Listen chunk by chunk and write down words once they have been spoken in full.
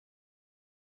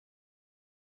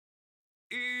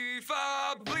If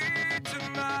I bleed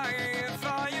tonight, if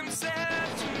I am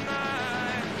sad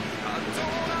tonight, I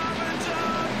don't have a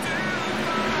job to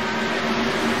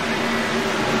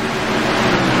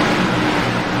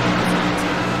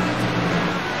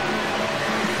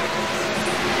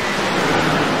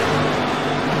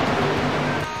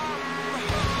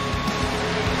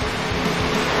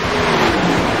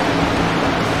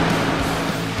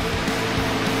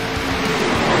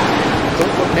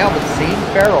Don't look now, but Zane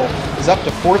Ferrell is up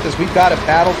to fourth as we've got a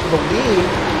battle for the lead.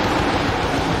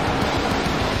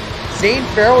 Zane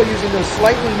Ferrell using those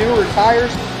slightly newer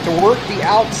tires to work the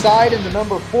outside in the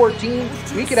number 14.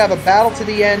 We could have a battle to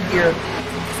the end here.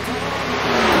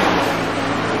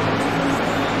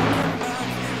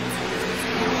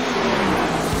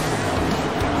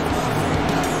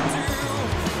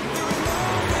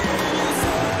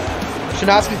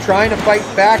 Shanoski trying to fight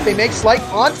back. They make slight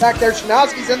contact there.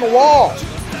 Shanoski's in the wall.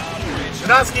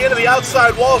 Shanoski into the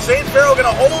outside wall. Zane Ferrell going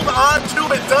to hold on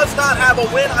to it. Does not have a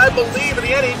win, I believe, in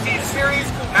the NAT Series.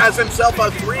 Has himself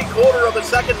a 3/4 of a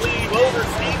second lead over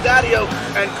Steve Daddio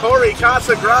and Corey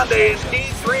Casagrande in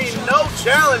P3. No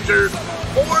challengers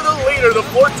for the leader. The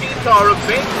 14 car of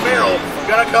Zane Ferrell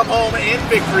going to come home in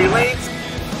victory lanes.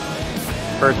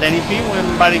 First NAP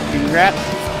win, buddy. Congrats.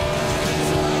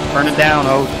 Burn it down,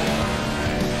 Oath.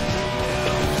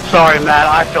 Sorry, Matt,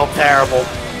 I feel terrible.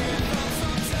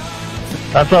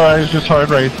 That's alright, it's just hard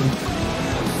racing.